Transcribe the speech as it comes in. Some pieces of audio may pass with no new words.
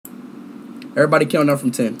Everybody count down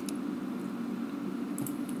from 10.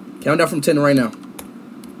 Count down from 10 right now.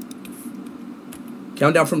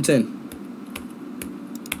 Count down from 10.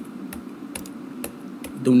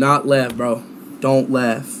 Do not laugh, bro. Don't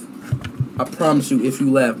laugh. I promise you, if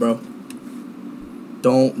you laugh, bro.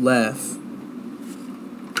 Don't laugh.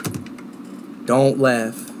 Don't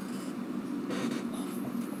laugh.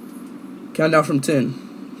 Count down from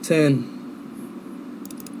 10. 10.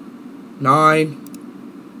 9.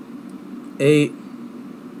 8.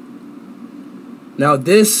 Now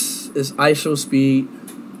this is ISO speed.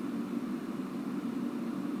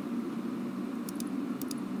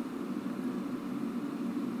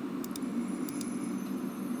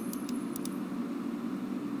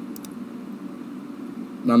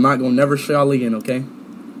 And I'm not gonna never show y'all again, okay?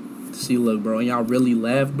 See, look, bro, and y'all really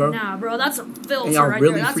laughed, bro. Nah, bro, that's a filter. And y'all right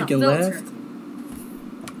really there. That's freaking a filter. laughed.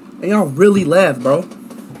 And y'all really laughed, bro.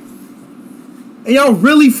 And y'all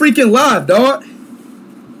really freaking laughed, dog.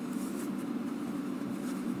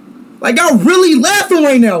 Like, y'all really laughing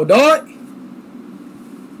right now, dog.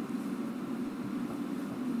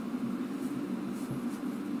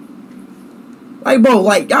 Like, bro,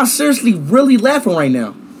 like, y'all seriously really laughing right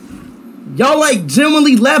now. Y'all, like,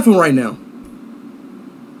 genuinely laughing right now.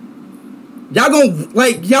 Y'all gonna,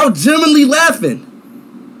 like, y'all genuinely laughing.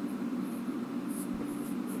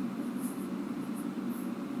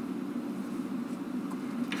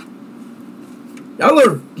 Y'all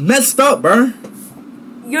are messed up, bro.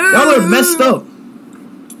 Yeah. Y'all are messed up.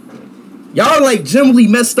 Y'all are, like, genuinely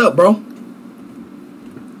messed up, bro.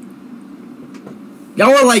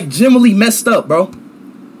 Y'all are, like, genuinely messed up, bro.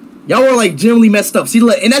 Y'all are, like, genuinely messed up. See,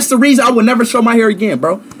 look, and that's the reason I would never show my hair again,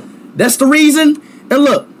 bro. That's the reason. And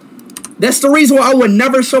look, that's the reason why I would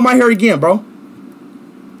never show my hair again, bro.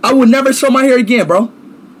 I would never show my hair again, bro.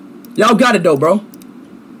 Y'all got it, though, bro.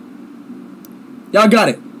 Y'all got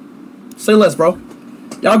it. Say less, bro.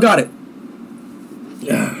 Y'all got it.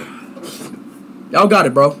 Y'all got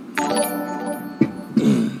it, bro.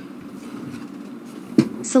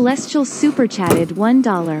 Celestial super chatted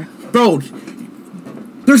 $1. Bro,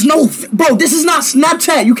 there's no... Bro, this is not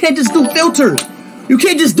Snapchat. You can't just do filters. You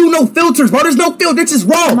can't just do no filters, bro. There's no filter. This is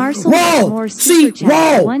raw. Marcel Raw. See,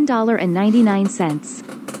 raw.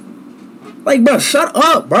 $1.99. Like, bro, shut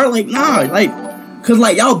up, bro. Like, nah. Like, cause,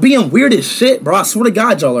 like, y'all being weird as shit, bro. I swear to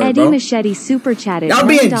God, y'all are, Eddie bro. Machete super chatted. Y'all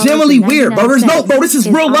being genuinely weird, bro. There's no... Bro, this is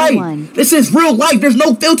real life. This is real life. There's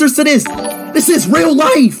no filters to this. This is real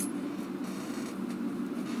life.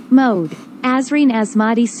 Mode. Azreen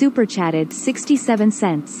Asmadi super chatted 67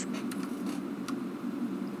 cents.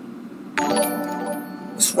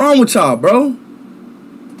 What's wrong with y'all, bro?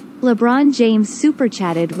 LeBron James super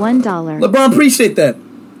chatted $1. LeBron, appreciate that.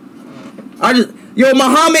 Yo,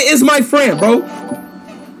 Muhammad is my friend, bro.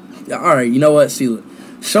 Yeah, all right, you know what? See,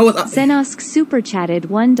 show us. Zenosk super chatted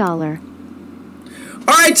 $1. All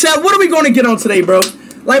right, chat. What are we going to get on today, bro?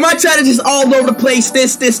 Like, my chat is just all over the place.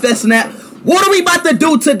 This, and that. What are we about to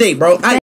do today, bro?